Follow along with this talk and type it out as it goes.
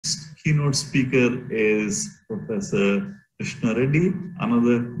keynote speaker is Professor Krishna Reddy,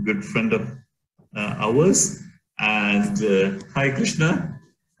 another good friend of ours. And hi, Krishna.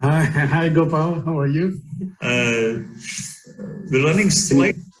 Hi, Gopal. How are you? We're running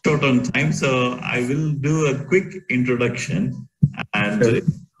slightly short on time, so I will do a quick introduction. And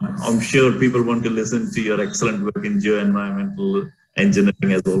I'm sure people want to listen to your excellent work in geoenvironmental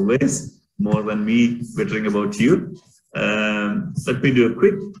engineering as always, more than me twittering about you. Let me do a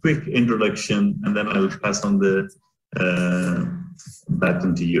quick introduction, and then I'll pass on the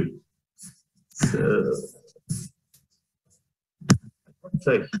baton to you. So,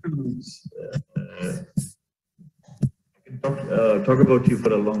 I can talk about you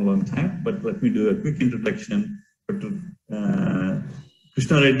for a long time, but let me do a quick introduction.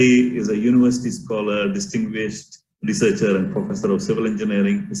 Krishna Reddy is a university scholar, distinguished researcher and professor of civil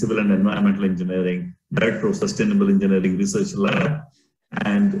engineering, civil and environmental engineering, director of sustainable engineering research lab,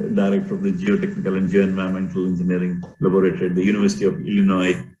 and director of the geotechnical and geoenvironmental engineering laboratory at the University of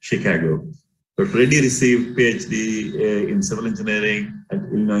Illinois, Chicago. Dr. Reddy received PhD in civil engineering at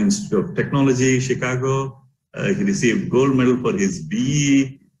Illinois Institute of Technology, Chicago. He received gold medal for his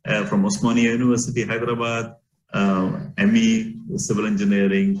BE from Osmania University, Hyderabad, ME civil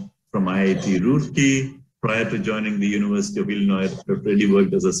engineering from IIT Roorkee. Prior to joining the University of Illinois, Dr. Reddy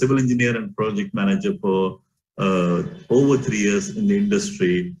worked as a civil engineer and project manager for over 3 years in the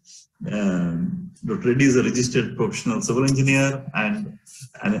industry. Dr. Reddy is a registered professional civil engineer and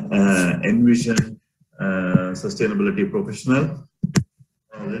an Envision sustainability professional.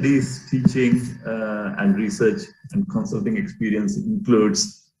 Reddy's teaching and research and consulting experience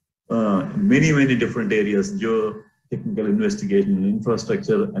includes many different areas: geotechnical investigation and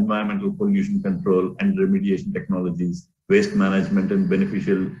infrastructure, environmental pollution control and remediation technologies, waste management and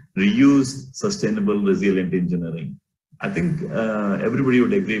beneficial reuse, sustainable resilient engineering. I think everybody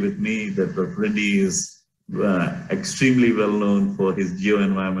would agree with me that Dr. Reddy is extremely well known for his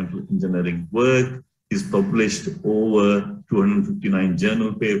geoenvironmental engineering work. He's published over 259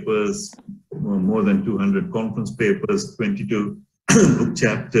 journal papers, more than 200 conference papers, 22 book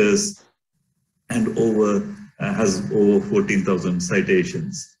chapters, and has over 14,000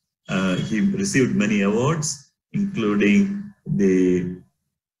 citations. He received many awards, including the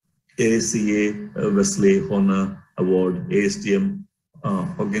ACA Wesley Honor Award, ASTM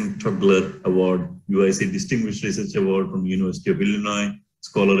Hogan-Tugler Award, UIC Distinguished Research Award from University of Illinois,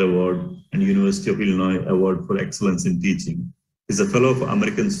 Scholar Award, and University of Illinois Award for Excellence in Teaching. He's a fellow of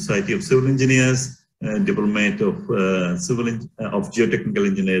American Society of Civil Engineers, diplomate of geotechnical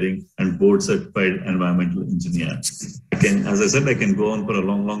engineering, and board certified environmental engineer. As I said, I can go on for a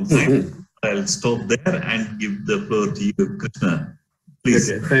long time. I'll stop there and give the floor to you, Krishna. Please.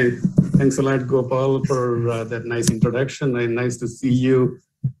 Okay, thanks a lot, Gopal, for that nice introduction, and nice to see you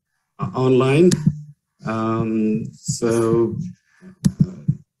online.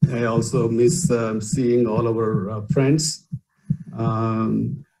 I also miss seeing all of our friends.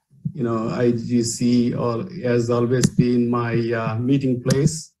 You know, IGC has always been my meeting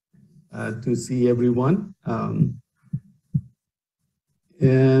place to see everyone.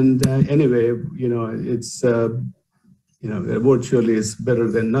 Anyway, you know, it's you know, virtually is better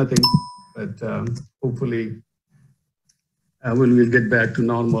than nothing, but hopefully we'll get back to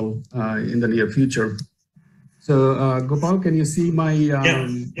normal in the near future. So, Gopal, can you see my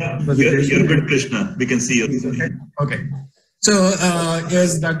presentation? You're good, Krishna. We can see you. Okay. So,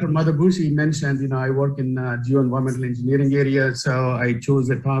 as Dr. Madhabushi mentioned, you know, I work in geoenvironmental engineering area, so I chose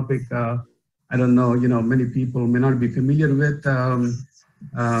a topic I don't know, you know, many people may not be familiar with.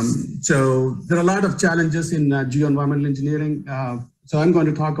 So there are a lot of challenges in geoenvironmental engineering. So I'm going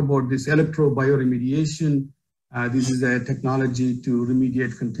to talk about this electrobioremediation. This is a technology to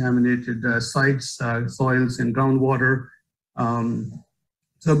remediate contaminated sites, soils, and groundwater.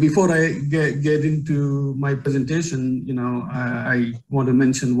 So before I get into my presentation, you know, I want to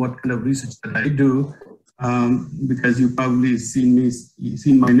mention what kind of research that I do, because you probably seen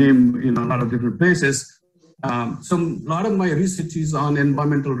my name in a lot of different places. So a lot of my research is on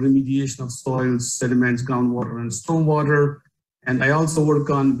environmental remediation of soils, sediments, groundwater, and stormwater. And I also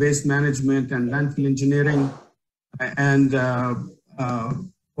work on waste management and landfill engineering. And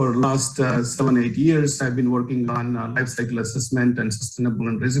for the last 7-8 years, I've been working on life cycle assessment and sustainable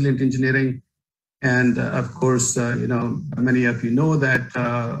and resilient engineering. And of course, you know, many of you know that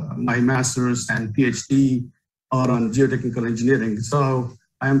my master's and PhD are on geotechnical engineering. So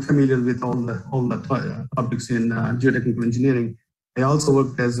I am familiar with all the topics in geotechnical engineering. I also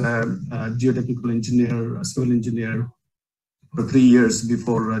worked as a geotechnical engineer, a civil engineer for 3 years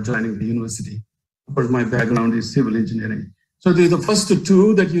before joining the university. Of course, my background is civil engineering. So the first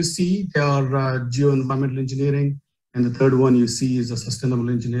two that you see, they are geoenvironmental engineering, and the third one you see is a sustainable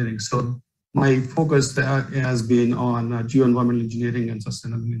engineering. So my focus has been on geoenvironmental engineering and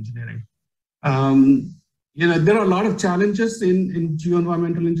sustainable engineering. There are a lot of challenges in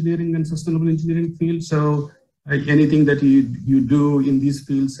geoenvironmental engineering and sustainable engineering field. So anything that you do in these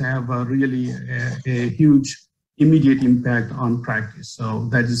fields have really a huge immediate impact on practice. So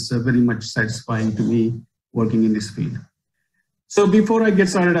that is very much satisfying to me working in this field. So before I get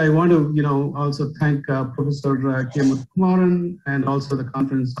started, I want to also thank Professor Keynote Kumaran and also the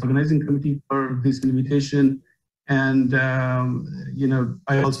conference organizing committee for this invitation. And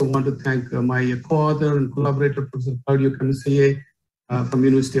I also want to thank my co-author and collaborator, Professor Claudio Camiseye from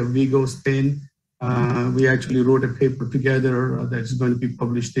University of Vigo, Spain. We actually wrote a paper together that is going to be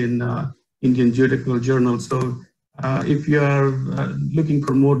published in Indian Geotechnical Journal. So if you are looking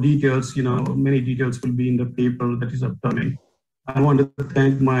for more details, many details will be in the paper that is upcoming. I want to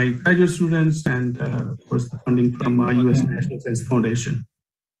thank my graduate students and, of course, the funding from U.S. National Science Foundation.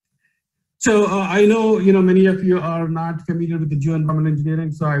 So I know, many of you are not familiar with the geoenvironmental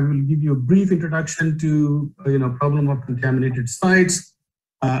engineering, so I will give you a brief introduction to, problem of contaminated sites,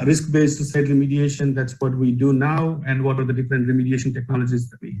 risk-based site remediation. That's what we do now, and what are the different remediation technologies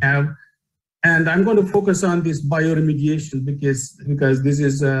that we have. And I'm going to focus on this bioremediation because this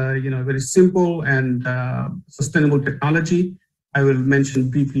is, very simple and sustainable technology. I will mention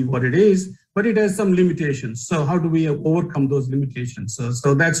briefly what it is, but it has some limitations. So how do we overcome those limitations?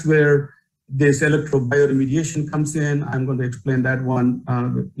 So that's where this electrobioremediation comes in. I'm going to explain that one,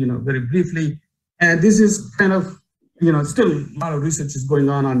 very briefly. And this is kind of, still a lot of research is going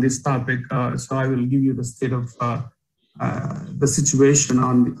on this topic. So I will give you the state of the situation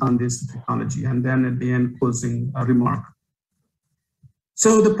on this technology, and then at the end, closing remark.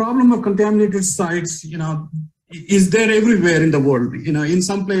 So the problem of contaminated sites, is there everywhere in the world. In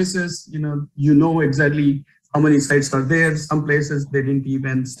some places, you know exactly how many sites are there. Some places they didn't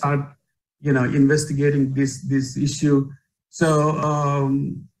even start, investigating this issue. So,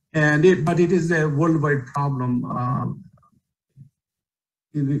 but it is a worldwide problem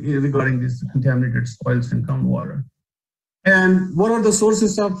regarding these contaminated soils and groundwater. And what are the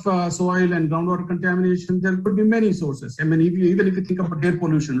sources of soil and groundwater contamination? There could be many sources. I mean, even if you think about air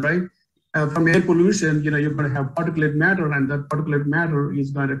pollution, right? From air pollution, you're going to have particulate matter, and that particulate matter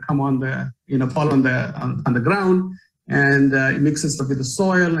is going to come on the, fall on the ground, and it mixes up with the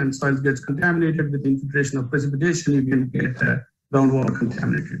soil, and soil gets contaminated with the infiltration of precipitation. You can get groundwater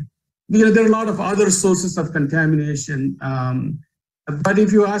contaminated. There are a lot of other sources of contamination. But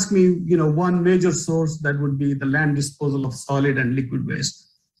if you ask me, one major source, that would be the land disposal of solid and liquid waste.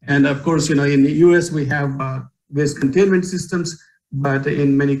 And of course, in the US, we have waste containment systems, but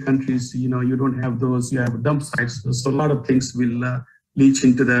in many countries, you don't have those. You have dump sites. So a lot of things will leach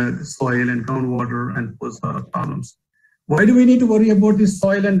into the soil and groundwater and cause problems. Why do we need to worry about this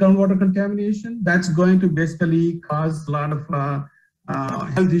soil and groundwater contamination? That's going to basically cause a lot of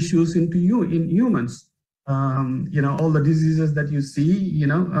health issues in humans. All the diseases that you see,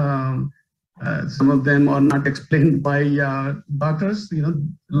 some of them are not explained by doctors. A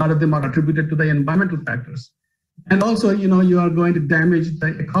lot of them are attributed to the environmental factors. And also, you are going to damage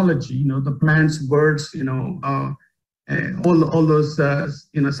the ecology, the plants, birds, all those,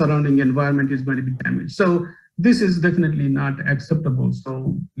 surrounding environment is going to be damaged. So this is definitely not acceptable.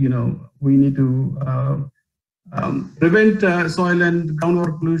 So, we need to prevent soil and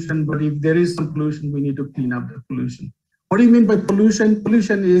groundwater pollution, but if there is some pollution, we need to clean up the pollution. What do you mean by pollution?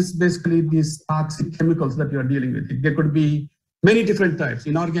 Pollution is basically these toxic chemicals that you are dealing with. There could be many different types,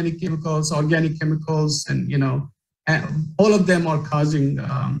 inorganic chemicals, organic chemicals, and all of them are causing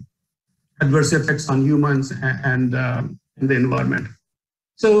adverse effects on humans and in the environment.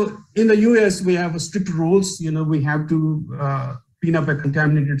 So in the US, we have strict rules. We have to clean up a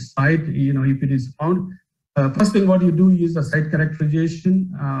contaminated site, if it is found. First thing what you do is a site characterization.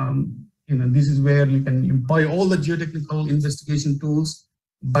 This is where you can employ all the geotechnical investigation tools,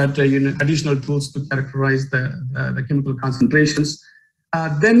 but additional tools to characterize the chemical concentrations.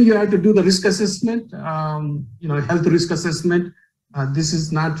 Then you have to do the risk assessment, health risk assessment. This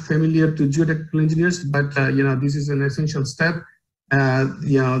is not familiar to geotechnical engineers, but this is an essential step.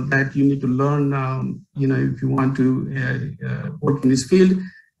 That you need to learn, if you want to work in this field.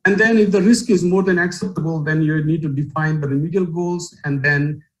 And then if the risk is more than acceptable, then you need to define the remedial goals and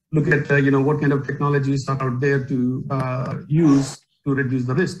then look at, what kind of technologies are out there to use to reduce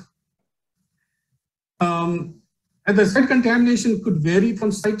the risk. And the site contamination could vary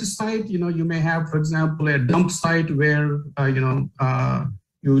from site to site. You may have, for example, a dump site where,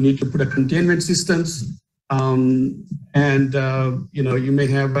 you need to put a containment systems. You may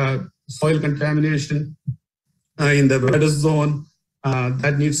have soil contamination in the wettest zone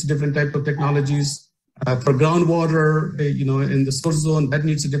that needs different type of technologies. For groundwater, in the source zone, that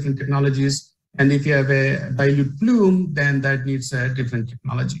needs different technologies. And if you have a dilute plume, then that needs different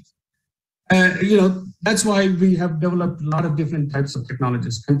technologies. That's why we have developed a lot of different types of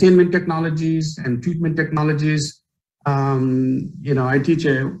technologies, containment technologies and treatment technologies. I teach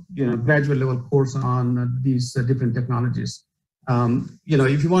a graduate level course on these different technologies.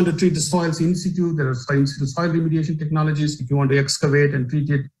 If you want to treat the soils in situ, there are in situ soil remediation technologies. If you want to excavate and treat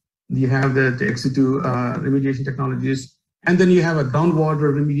it, you have the ex situ remediation technologies. And then you have a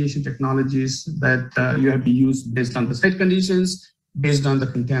groundwater remediation technologies that you have to use based on the site conditions, based on the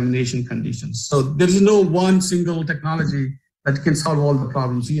contamination conditions. So there is no one single technology that can solve all the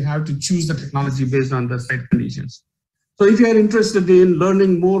problems. You have to choose the technology based on the site conditions. So if you are interested in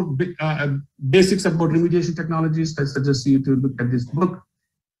learning more basics about remediation technologies, I suggest you to look at this book.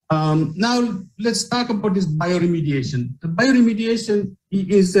 Now let's talk about this bioremediation. The bioremediation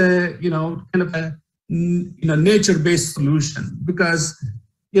is a kind of a nature-based solution because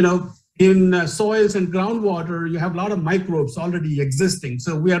in soils and groundwater you have a lot of microbes already existing.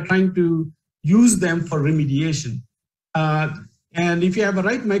 So we are trying to use them for remediation. And if you have the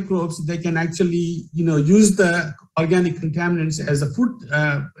right microbes, they can actually use the organic contaminants as a food,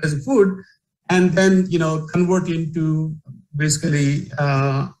 and then convert into basically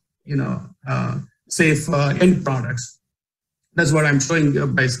safe end products. That's what I'm showing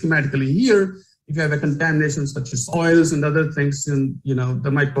by schematically here. If you have a contamination such as oils and other things, and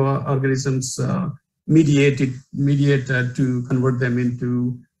the microorganisms mediate to convert them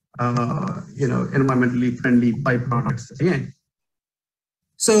into environmentally friendly byproducts again.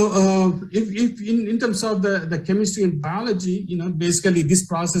 So if in terms of the chemistry and biology, basically this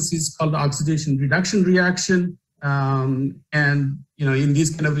process is called oxidation reduction reaction. And in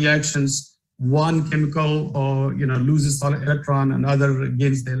these kind of reactions, one chemical loses an electron and other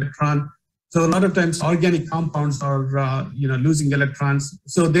gains the electron. So a lot of times organic compounds are losing electrons.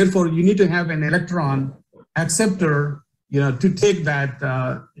 So therefore you need to have an electron acceptor to take that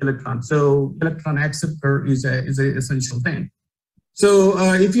electron. So electron acceptor is a essential thing. So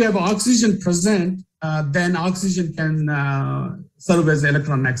if you have oxygen present, then oxygen can serve as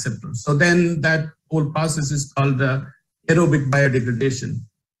electron acceptor. So then that whole process is called aerobic biodegradation.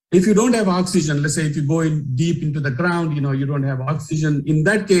 If you don't have oxygen, let's say if you go in deep into the ground, you don't have oxygen. In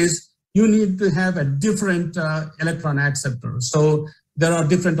that case, you need to have a different electron acceptor. So there are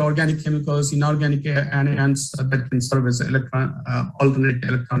different organic chemicals, inorganic anions that can serve as alternate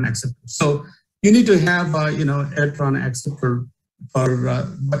electron acceptor. So you need to have electron acceptor for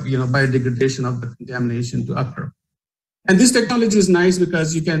biodegradation of the contamination to occur. And this technology is nice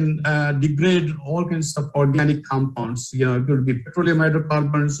because you can degrade all kinds of organic compounds. It could be petroleum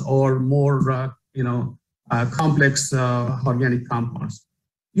hydrocarbons or more complex organic compounds.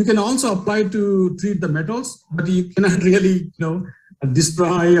 You can also apply to treat the metals, but you cannot really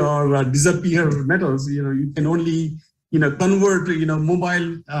destroy or disappear metals. You can only convert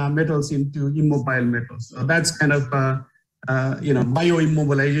mobile metals into immobile metals. So that's kind of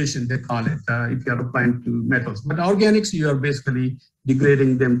bioimmobilization, they call it, if you are applying to metals. But organics, you are basically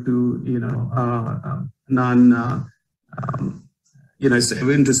degrading them to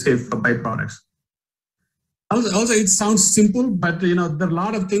into safe byproducts. Also, it sounds simple, but there are a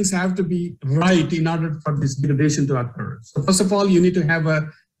lot of things have to be right in order for this degradation to occur. So first of all, you need to have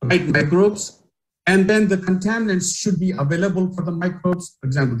right microbes, and then the contaminants should be available for the microbes. For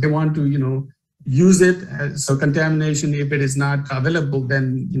example, they want to use it. So contamination, if it is not available,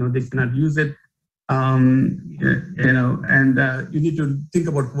 then they cannot use it. And you need to think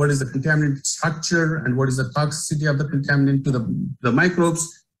about what is the contaminant structure and what is the toxicity of the contaminant to the microbes.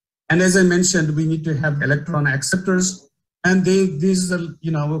 And as I mentioned, we need to have electron acceptors, and these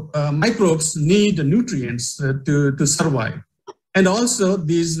microbes need nutrients to survive. And also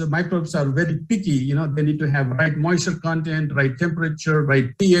these microbes are very picky. They need to have right moisture content, right temperature,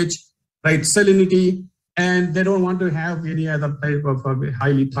 right pH, right salinity, and they don't want to have any other type of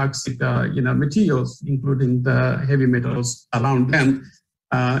highly toxic materials, including the heavy metals around them.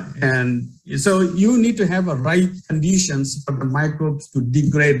 And so you need to have a right conditions for the microbes to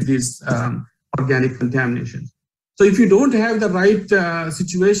degrade these organic contaminations. So if you don't have the right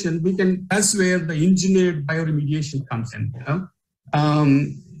situation, that's where the engineered bioremediation comes in.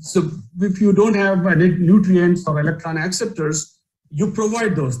 So if you don't have nutrients or electron acceptors, you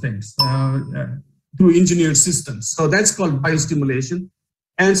provide those things through engineered systems. So that's called biostimulation.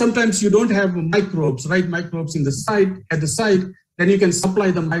 And sometimes you don't have microbes, right microbes at the site, then you can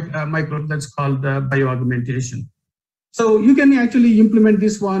supply the microbe that's called bioaugmentation. So you can actually implement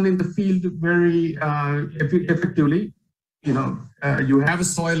this one in the field very effectively. You know, you have a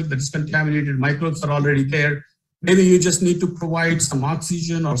soil that is contaminated, microbes are already there. Maybe you just need to provide some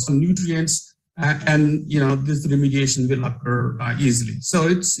oxygen or some nutrients, and you know this remediation will occur easily. So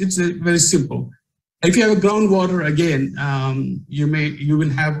it's very simple. If you have a groundwater, again, you will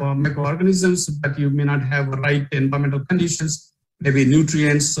have microorganisms, but you may not have the right environmental conditions, maybe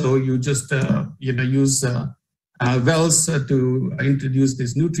nutrients. So you just use wells to introduce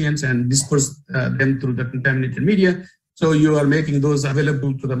these nutrients and disperse them through the contaminated media. So you are making those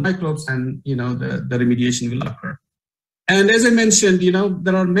available to the microbes, and you know the remediation will occur. And as I mentioned, you know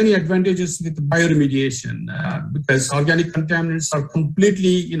there are many advantages with bioremediation because organic contaminants are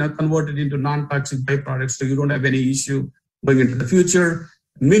completely converted into non-toxic byproducts, so you don't have any issue going into the future.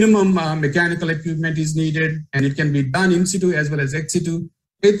 Minimum mechanical equipment is needed, and it can be done in situ as well as ex situ.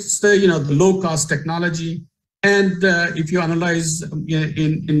 It's the low-cost technology. And if you analyze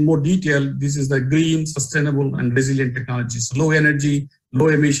in more detail, this is the green, sustainable, and resilient technology. So low energy, low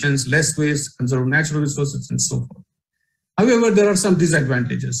emissions, less waste, conserve natural resources, and so forth. However, there are some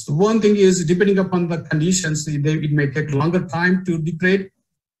disadvantages. One thing is, depending upon the conditions, it may take longer time to degrade.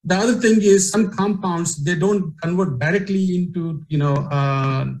 The other thing is, some compounds, they don't convert directly into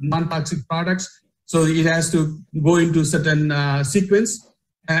non-toxic products. So it has to go into certain sequence.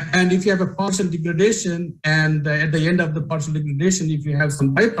 And if you have a partial degradation, and at the end of the partial degradation, if you have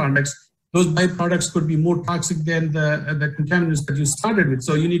some byproducts, those byproducts could be more toxic than the contaminants that you started with.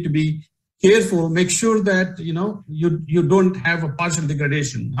 So you need to be careful, make sure that you don't have a partial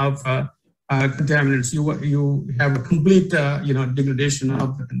degradation of contaminants. You have a complete degradation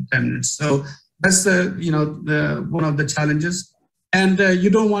of the contaminants. So that's one of the challenges. And you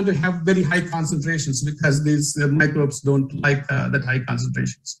don't want to have very high concentrations because these microbes don't like that high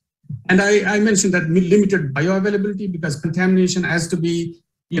concentrations. And I mentioned that limited bioavailability, because contamination has to be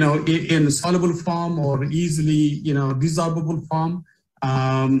in soluble form or easily dissolvable form.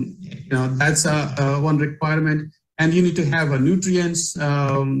 That's one requirement. And you need to have nutrients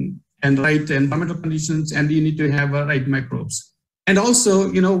and right environmental conditions, and you need to have right microbes. And also,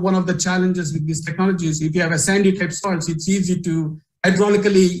 one of the challenges with these technologies, if you have a sandy type soils, it's easy to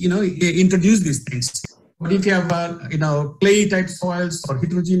hydraulically, introduce these things. But if you have, clay type soils or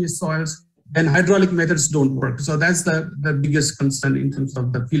heterogeneous soils, then hydraulic methods don't work. So that's the biggest concern in terms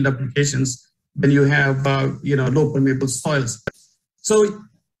of the field applications when you have, low permeable soils. So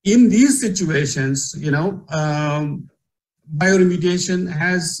in these situations, bioremediation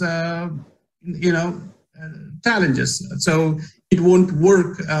has, challenges. So it won't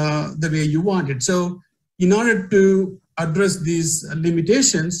work the way you want it. So in order to address these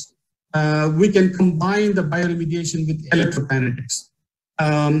limitations, we can combine the bioremediation with electrokinetics.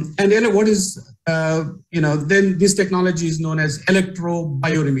 And what is, then this technology is known as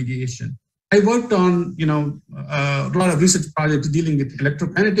electrobioremediation. I worked on, a lot of research projects dealing with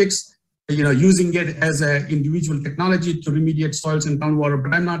electrokinetics, using it as an individual technology to remediate soils and groundwater,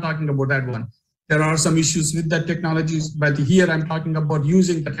 but I'm not talking about that one. There are some issues with that technologies, but here I'm talking about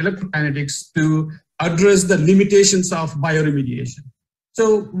using the electrokinetics to address the limitations of bioremediation.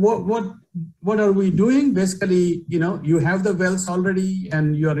 So what are we doing? Basically, you have the wells already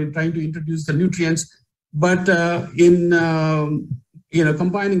and you are trying to introduce the nutrients, but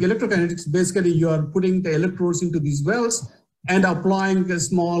combining electrokinetics, basically you are putting the electrodes into these wells and applying a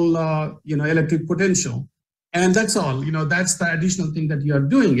small, electric potential. And that's all, that's the additional thing that you are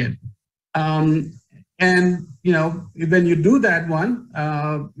doing it. And, when you do that one,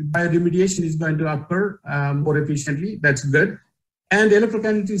 bioremediation is going to occur more efficiently. That's good. And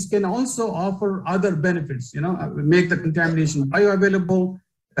electrokinetics can also offer other benefits, make the contamination bioavailable,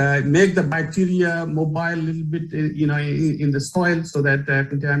 make the bacteria mobile a little bit, in the soil so that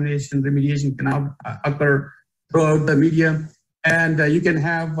contamination remediation can occur throughout the media. And you can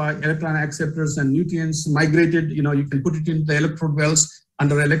have electron acceptors and nutrients migrated, you can put it in the electrode wells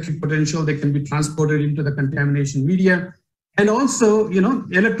under electric potential. They can be transported into the contamination media. And also,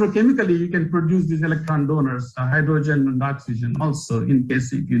 electrochemically, you can produce these electron donors, hydrogen and oxygen also, in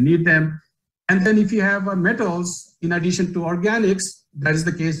case if you need them. And then if you have metals, in addition to organics, that is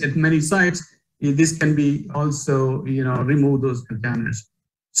the case at many sites, this can be also, remove those contaminants.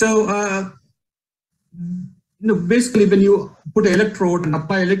 So, basically when you put an electrode and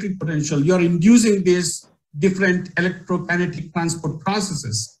apply electric potential, you're inducing these different electrokinetic transport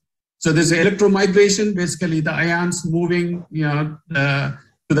processes. So there's electromigration, basically the ions moving, to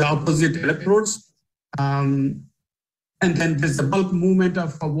the opposite electrodes. And then there's the bulk movement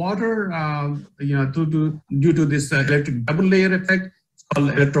of water, due to this electric double layer effect. It's called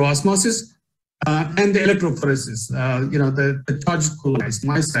electroosmosis. And the electrophoresis, the charged colloids,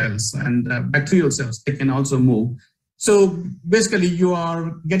 micelles and bacterial cells, they can also move. So basically you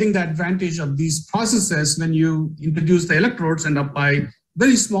are getting the advantage of these processes when you introduce the electrodes and apply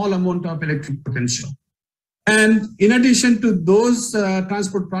very small amount of electric potential. And in addition to those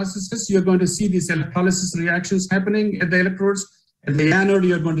transport processes, you're going to see these electrolysis reactions happening at the electrodes. At the anode,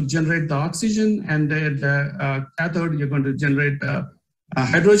 you're going to generate the oxygen, and at the cathode, you're going to generate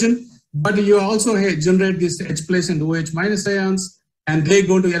hydrogen. But you also generate this H plus and OH minus ions, and they're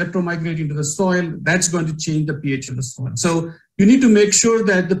going to electromigrate into the soil. That's going to change the pH of the soil. So you need to make sure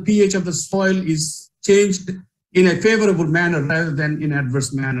that the pH of the soil is changed in a favorable manner rather than in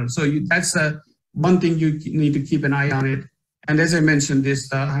adverse manner. So that's one thing you need to keep an eye on it. And as I mentioned, this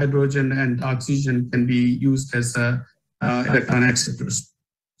hydrogen and oxygen can be used as electron acceptors.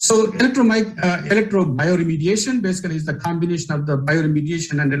 So electrobioremediation basically is the combination of the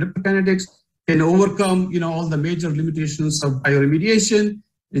bioremediation and electrokinetics. Can overcome all the major limitations of bioremediation.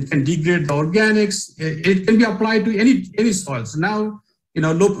 It can degrade the organics. It can be applied to any soils. Now,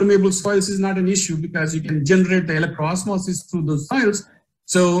 low permeable soils is not an issue because you can generate the electroosmosis through those soils.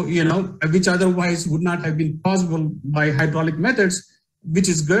 So, which otherwise would not have been possible by hydraulic methods, which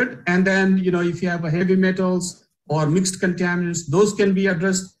is good. And then, if you have heavy metals or mixed contaminants, those can be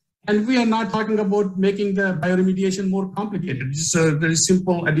addressed. And we are not talking about making the bioremediation more complicated. Just a very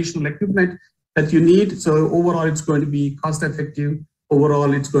simple additional equipment that you need. So overall, it's going to be cost effective.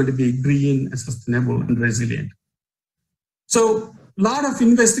 Overall, it's going to be green and sustainable and resilient. So a lot of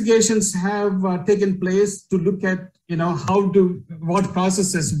investigations have taken place to look at, what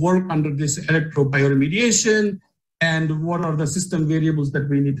processes work under this electrobioremediation and what are the system variables that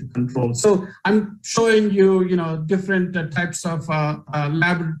we need to control. So I'm showing you, different types of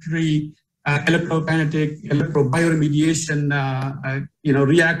laboratory electrokinetic, electrobioremediation,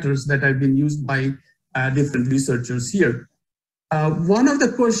 reactors that have been used by different researchers here. One of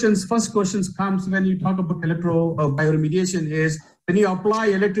the first questions comes when you talk about electrobioremediation is when you apply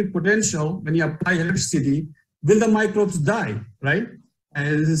electric potential, when you apply electricity, will the microbes die, right?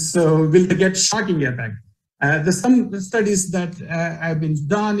 And so will they get shocking effect? Some studies that have been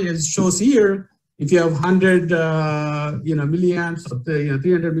done shows here, if you have 100 milliamps or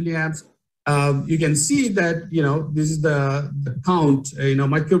 300 milliamps, you can see that this is the count,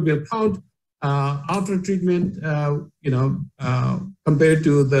 microbial count after treatment, compared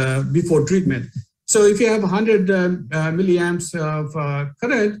to the before treatment. So if you have 100 milliamps of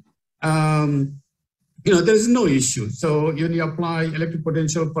current, there is no issue. So when you apply electric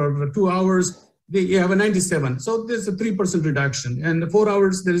potential for 2 hours, you have a 97. So there's a 3% reduction. And 4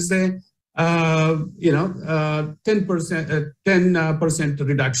 hours, there is a 10%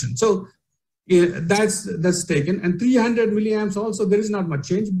 reduction. So that's taken. And 300 milliamps also, there is not much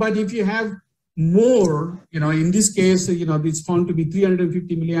change. But if you have more, in this case, it's found to be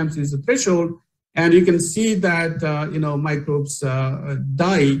 350 milliamps is the threshold. And you can see that, microbes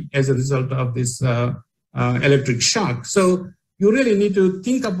die as a result of this electric shock. So you really need to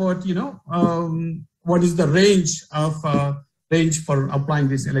think about, what is the range for applying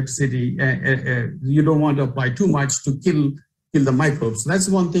this electricity. You don't want to apply too much to kill the microbes. That's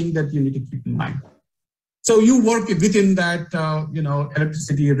one thing that you need to keep in mind. So you work within that,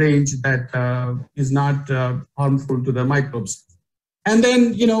 electricity range that is not harmful to the microbes. And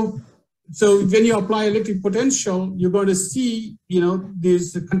then, so when you apply electric potential, you're going to see,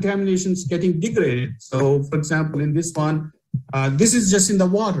 these contaminations getting degraded. So for example, in this one, this is just in the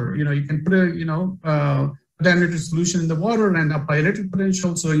water. You can put a, contaminated solution in the water and apply electric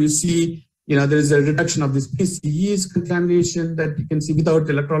potential. So you see, there is a reduction of this PCEs contamination that you can see without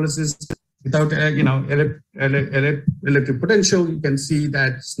electrolysis, without, electric potential. You can see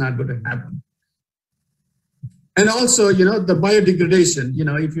that it's not going to happen. And also, the biodegradation,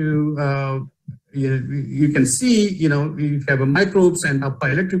 if you can see, if you have a microbes and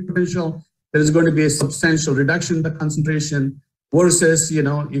apply electric potential, there is going to be a substantial reduction in the concentration versus,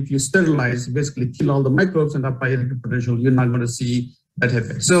 if you sterilize, basically kill all the microbes and apply electric potential, you're not going to see that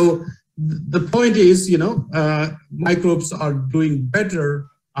effect. So the point is, microbes are doing better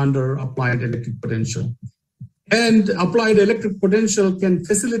under applied electric potential. And applied electric potential can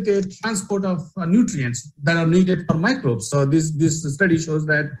facilitate transport of nutrients that are needed for microbes. So this study shows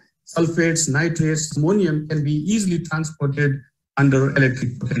that sulfates, nitrates, ammonium can be easily transported under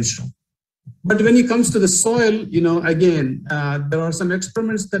electric potential. But when it comes to the soil, again, there are some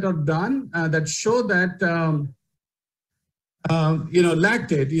experiments that are done that show that,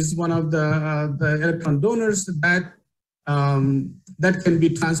 lactate is one of the electron donors that that can be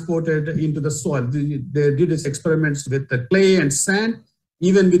transported into the soil. They did these experiments with the clay and sand.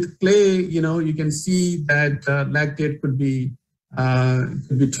 Even with clay, you can see that lactate could be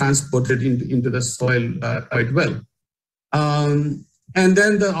transported into the soil quite well. And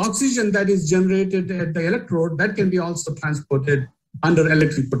then the oxygen that is generated at the electrode, that can be also transported under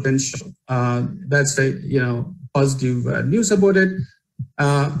electric potential. That's positive news about it.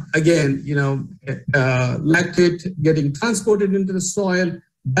 Again, lactate getting transported into the soil,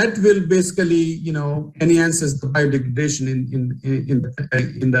 that will basically, enhances the biodegradation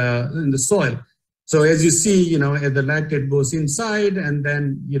in the soil. So as you see, the lactate goes inside, and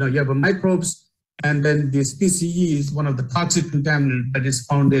then you have a microbes, and then this PCE is one of the toxic contaminants that is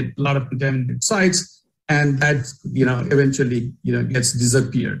found at a lot of contaminated sites, and that eventually gets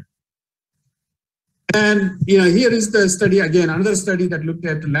disappeared. And here is the study again, another study that looked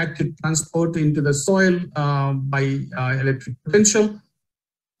at lactate transport into the soil by electric potential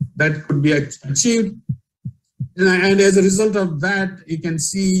that could be achieved. And as a result of that, you can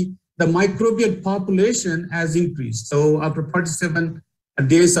see the microbial population has increased. So after 47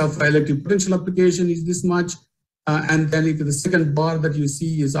 days of electric potential application is this much. And then the second bar that you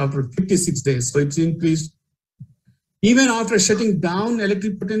see is after 56 days. So it's increased. Even after shutting down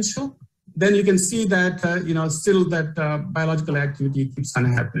electric potential, then you can see that, still that biological activity keeps on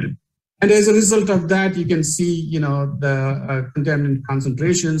happening. And as a result of that, you can see, the contaminant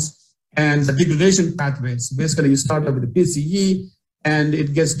concentrations and the degradation pathways. Basically, you start off with the PCE, and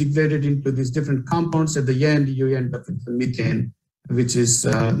it gets degraded into these different compounds. At the end, you end up with the methane, which is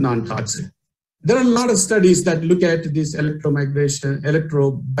non-toxic. There are a lot of studies that look at this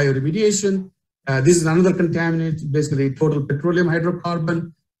electrobioremediation. This is another contaminant, basically total petroleum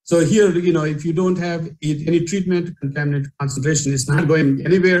hydrocarbon. So here, if you don't have any treatment, contaminant concentration is not going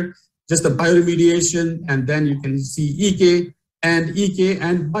anywhere, just the bioremediation, and then you can see EK and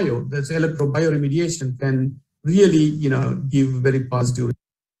bio. That's electrobioremediation can really, give very positive.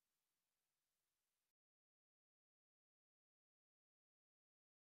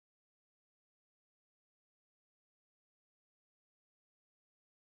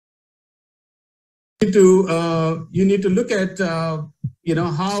 You need to look at how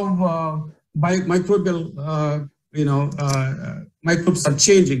microbial microbes are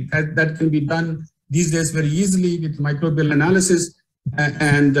changing. That can be done these days very easily with microbial analysis,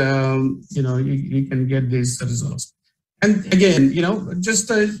 and you can get these results. And again,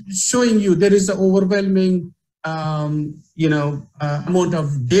 just showing you there is an overwhelming amount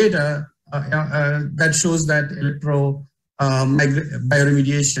of data that shows that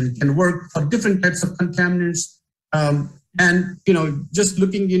bioremediation can work for different types of contaminants. And just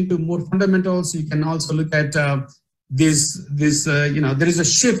looking into more fundamentals, you can also look at there is a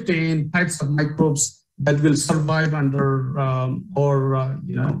shift in types of microbes that will survive under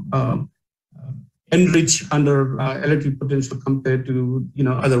enrich under electric potential compared to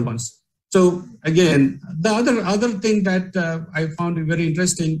other ones. So again, the other thing that I found very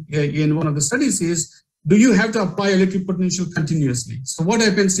interesting in one of the studies is, do you have to apply electric potential continuously? So what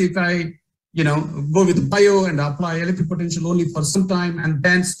happens if I go with bio and apply electric potential only for some time and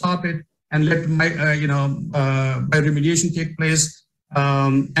then stop it and let my bioremediation take place,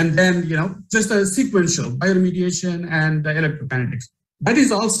 and then just a sequential bioremediation and electrokinetics. That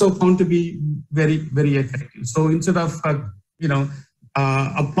is also found to be very, very effective. So instead of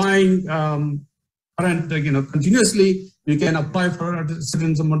applying current continuously, you can apply for a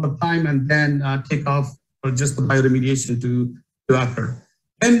certain amount of time and then take off for just the bioremediation to occur.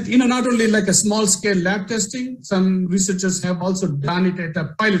 And not only like a small scale lab testing, some researchers have also done it at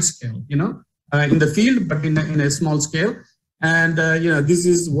a pilot scale, in the field, but in a small scale. And this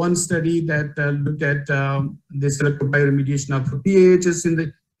is one study that looked at this electrobioremediation of pHs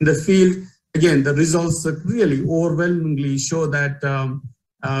in the field. Again, the results really overwhelmingly show that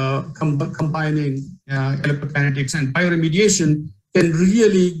combining electrokinetics and bioremediation can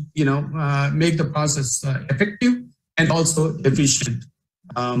really, make the process effective and also efficient.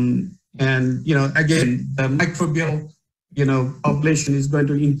 And again, the microbial, population is going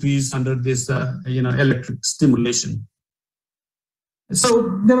to increase under this, electric stimulation.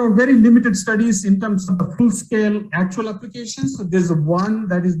 So there are very limited studies in terms of the full-scale actual applications. So there's one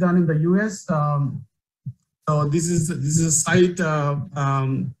that is done in the US. So this is a site,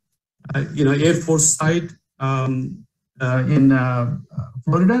 Air Force site in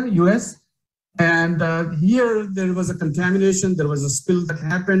Florida, US. And here there was a contamination. There was a spill that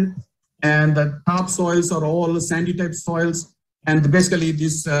happened, and the top soils are all sandy type soils. And basically,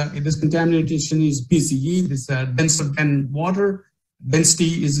 this contamination is PCE. This denser than water.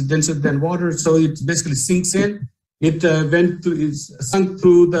 Density is denser than water, so it basically sinks in. It sunk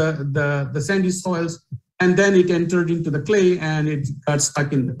through the sandy soils, and then it entered into the clay and it got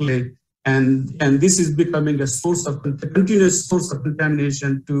stuck in the clay. And this is becoming a continuous source of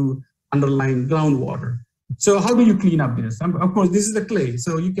contamination to underlying groundwater. So how do you clean up this? Of course, this is the clay,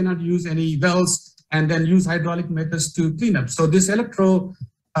 so you cannot use any wells and then use hydraulic methods to clean up. So this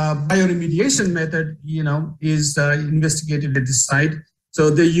Electrobioremediation method, is investigated at this site. So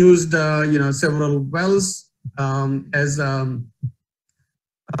they used, several wells as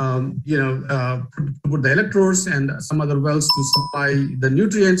put the electrodes and some other wells to supply the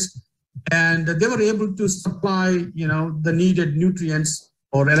nutrients, and they were able to supply, the needed nutrients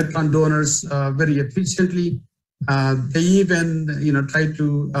or electron donors very efficiently. They even, tried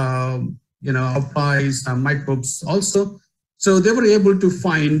to, apply some microbes also. So they were able to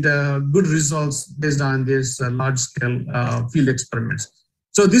find good results based on this large-scale field experiments.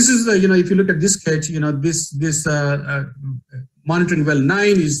 So this is, if you look at this sketch, this monitoring well 9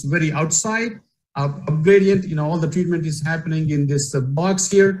 is very outside, upgradient, all the treatment is happening in this box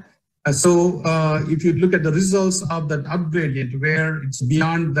here. So if you look at the results of that upgradient where it's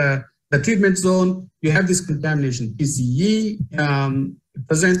beyond the treatment zone, you have this contamination, PCE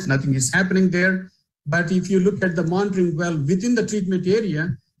present, nothing is happening there. But if you look at the monitoring well within the treatment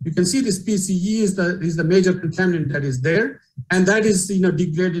area, you can see this PCE is the major contaminant that is there, and that is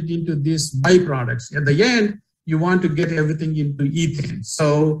degraded into these byproducts. At the end, you want to get everything into ethane.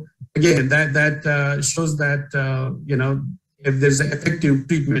 So again, that shows that if there's an effective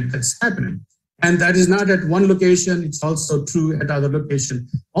treatment that's happening. And that is not at one location, it's also true at other location.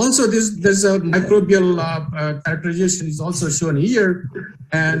 Also, there's a microbial characterization is also shown here,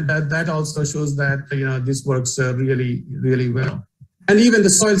 and that also shows that this works really, really well. And even the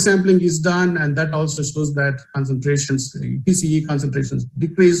soil sampling is done, and that also shows that concentrations, PCE concentrations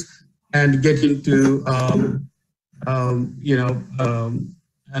decrease and get into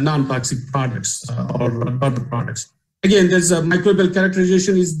non-toxic products or other products. Again, there's a microbial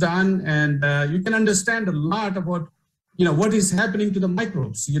characterization is done, and you can understand a lot about, what is happening to the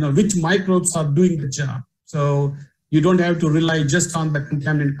microbes, which microbes are doing the job. So you don't have to rely just on the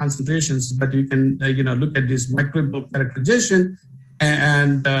contaminant concentrations, but you can, look at this microbial characterization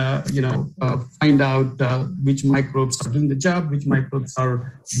and, find out which microbes are doing the job, which microbes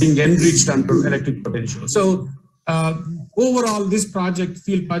are being enriched under electric potential. So overall, this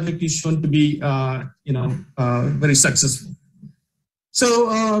field project is shown to be, very successful.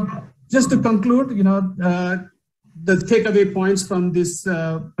 So just to conclude, the takeaway points from this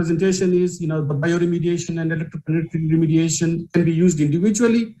presentation is, the bioremediation and electrokinetic remediation can be used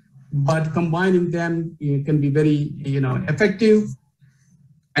individually, but combining them can be very, effective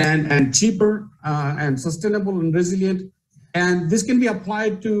and cheaper and sustainable and resilient. And this can be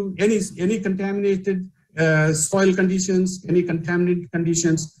applied to any contaminated soil conditions, any contaminated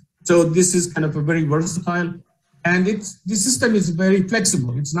conditions. So this is kind of a very versatile, and the system is very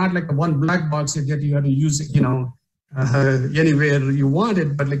flexible. It's not like a one black box that you have to use it, anywhere you want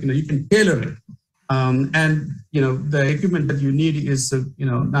it, but you can tailor it. And the equipment that you need is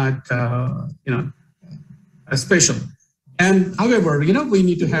not special. And however, we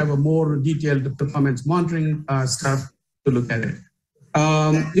need to have a more detailed performance monitoring stuff to look at it.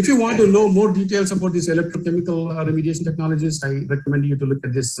 If you want to know more details about this electrochemical remediation technologies, I recommend you to look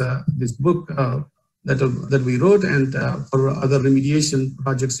at this book that we wrote, and for other remediation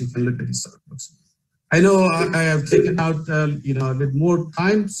projects, you can look at these books. I know I have taken out a bit more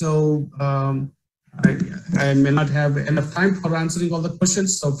time, so I may not have enough time for answering all the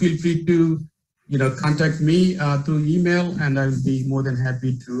questions. So feel free to contact me through email, and I'll be more than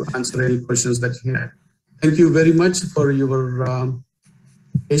happy to answer any questions that you have. Thank you very much for your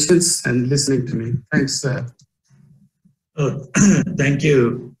patience and listening to me. Thanks. Thank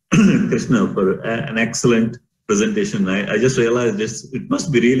you, Krishna, for an excellent presentation. I just realized it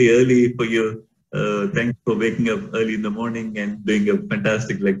must be really early for you. Thanks for waking up early in the morning and doing a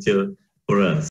fantastic lecture for us.